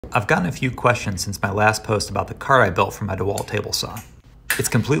I've gotten a few questions since my last post about the cart I built for my dewalt table saw. It's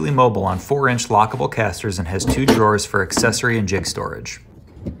completely mobile on 4-inch lockable casters and has 2 drawers for accessory and jig storage.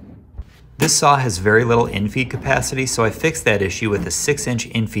 This saw has very little infeed capacity, so I fixed that issue with a 6-inch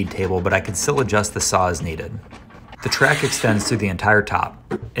infeed table, but I can still adjust the saw as needed. The track extends through the entire top.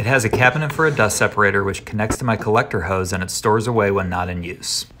 It has a cabinet for a dust separator which connects to my collector hose and it stores away when not in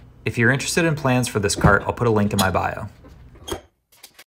use. If you're interested in plans for this cart, I'll put a link in my bio.